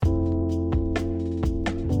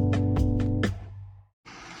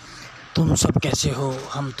तुम सब कैसे हो?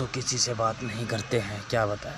 हम तो किसी से बात नहीं करते हैं, क्या बताएं।